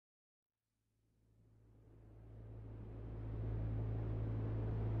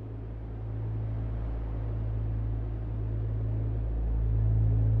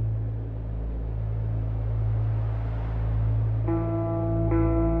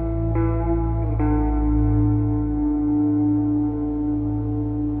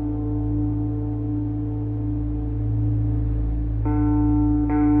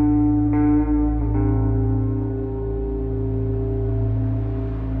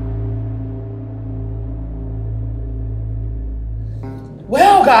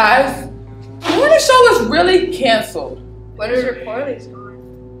guys, the morning show is really canceled. What is recording's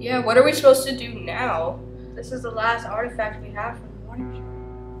gone? Yeah, what are we supposed to do now? This is the last artifact we have from the morning show.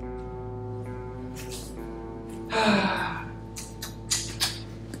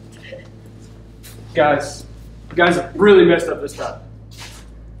 Guys, you guys have really messed up this time.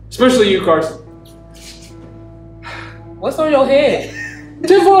 Especially you, Carson. What's on your head?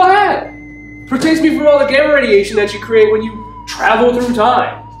 Tinfoil hat! Protects me from all the gamma radiation that you create when you travel through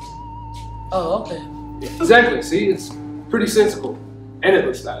time. Oh, okay. Exactly, see? It's pretty sensible. And it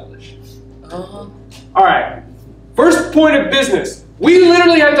looks stylish. Uh-huh. Alright, first point of business. We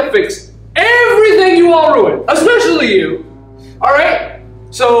literally have to fix everything you all ruined, especially you. Alright?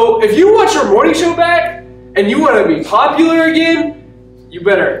 So if you want your morning show back and you want to be popular again, you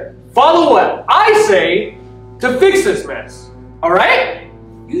better follow what I say to fix this mess. Alright?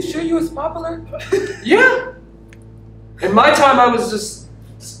 You sure you was popular? Yeah. In my time, I was just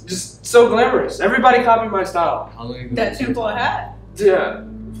so glamorous. Everybody copied my style. That tinfoil hat? Yeah,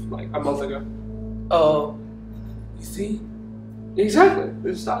 like a month ago. Oh, you see? Exactly. It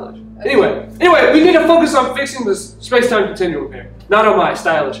was stylish. Anyway, we need to focus on fixing this space-time continuum here, not on my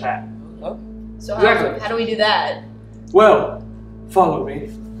stylish hat. Oh. So Exactly. how do we do that? Well, follow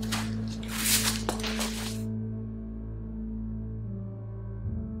me.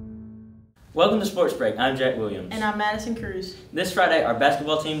 Welcome to Sports Break. I'm Jack Williams. And I'm Madison Cruz. This Friday, our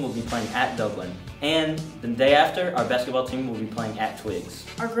basketball team will be playing at Dublin. And the day after, our basketball team will be playing at Twigs.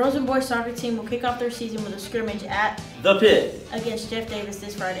 Our girls and boys soccer team will kick off their season with a scrimmage at The Pit against Jeff Davis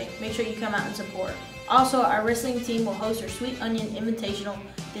this Friday. Make sure you come out and support. Also, our wrestling team will host their Sweet Onion Invitational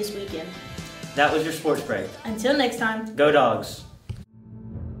this weekend. That was your Sports Break. Until next time, Go Dogs.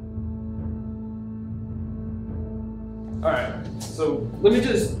 Alright, so let me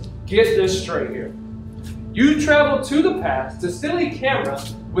just get this straight here. You traveled to the past to steal a camera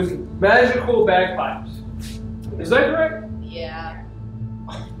with magical bagpipes. Is that correct? Yeah.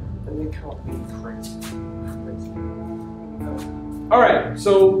 And they call me crazy. Alright,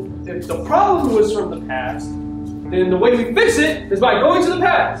 so if the problem was from the past, then the way we fix it is by going to the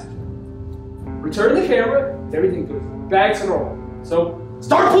past. Return the camera, and everything goes back to normal. So,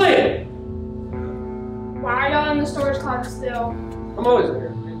 start playing! Why are y'all in the storage closet still? I'm always in here.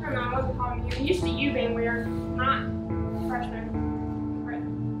 I don't know, I wasn't calling you. I'm used to you being weird, not freshman.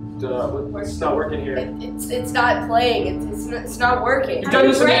 It's not working here. It's not playing. It's not working. You've done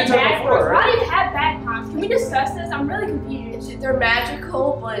this in the intern before, Why right? do you have bagpipes? Can we discuss this? I'm really confused. They're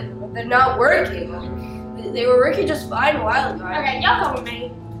magical, but they're not working. They were working just fine a while ago. Okay, y'all come with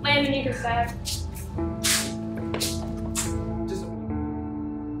me. Landon, you can stay.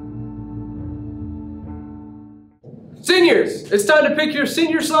 Seniors, it's time to pick your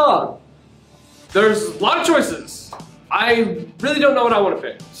senior song. There's a lot of choices. I really don't know what I want to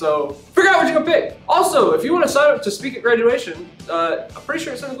pick, so figure out what you're gonna pick. Also, if you want to sign up to speak at graduation, I'm pretty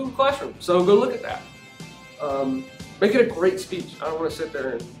sure it's in the Google Classroom, so go look at that. Make it a great speech. I don't want to sit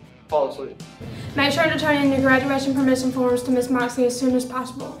there and fall asleep. Make sure to turn in your graduation permission forms to Miss Moxley as soon as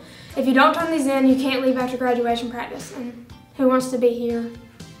possible. If you don't turn these in, you can't leave after graduation practice. And who wants to be here?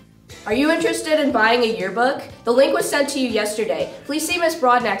 Are you interested in buying a yearbook? The link was sent to you yesterday. Please see Miss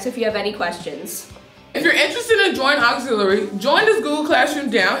Broadnax if you have any questions. If you're interested in joining auxiliary, join this Google Classroom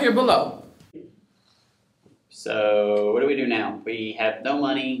down here below. So what do we do now? We have no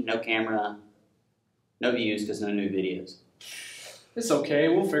money, no camera, no views because no new videos. It's okay,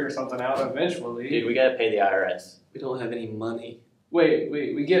 we'll figure something out eventually. Dude, we gotta pay the IRS. We don't have any money. Wait,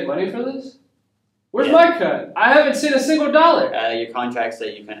 we get money for this? Where's Yeah. my cut? I haven't seen a single dollar. Your contract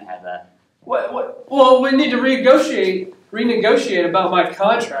said you couldn't have that. What? Well, we need to renegotiate about my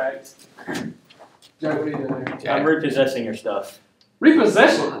contract. Jack, what are you doing there? I'm repossessing your stuff.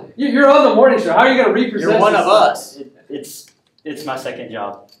 Repossession? You're on the morning show. How are you going to repossess You're one of this stuff? us. It's my second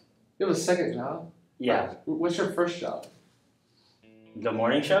job. You have a second job? Yeah. What's your first job? The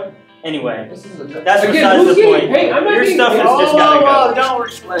morning show? Anyway, This is a job. that's Again, besides who's the getting point. paid? I'm not Your getting stuff paid. has just gotta go. Don't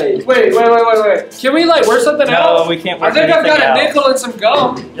explain. Wait. Can we like wear something No, else? we can't I work think I've anything got a out. nickel and some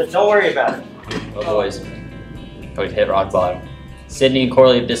gum. Just don't worry about it. Oh boys, we've hit rock bottom. Sydney and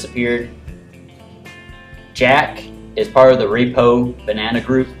Corley have disappeared. Jack is part of the Repo Banana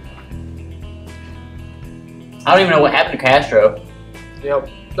Group. I don't even know what happened to Castro. Yep,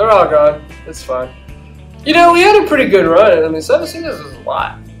 they're all gone. It's fine. You know, we had a pretty good run. I mean, 7 seasons is a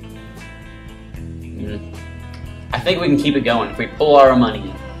lot. I think we can keep it going if we pull our money in.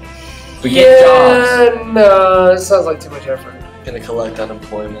 If we get jobs. No, it sounds like too much effort. Gonna collect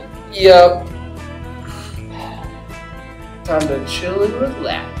unemployment. Yep. Time to chill and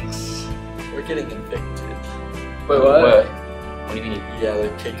relax. We're getting evicted. Wait, what? What do you mean? Yeah,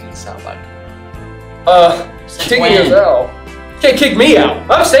 they're kicking us out back. Kicking when? us out. Can't kick me out.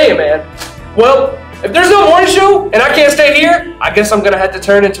 I'm staying, man. Well, if there's no morning show and I can't stay here, I guess I'm gonna have to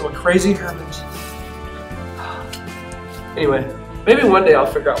turn into a crazy hermit. Anyway, maybe one day I'll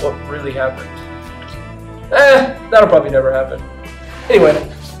figure out what really happened. That'll probably never happen. Anyway,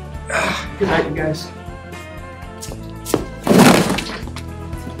 good night, you guys.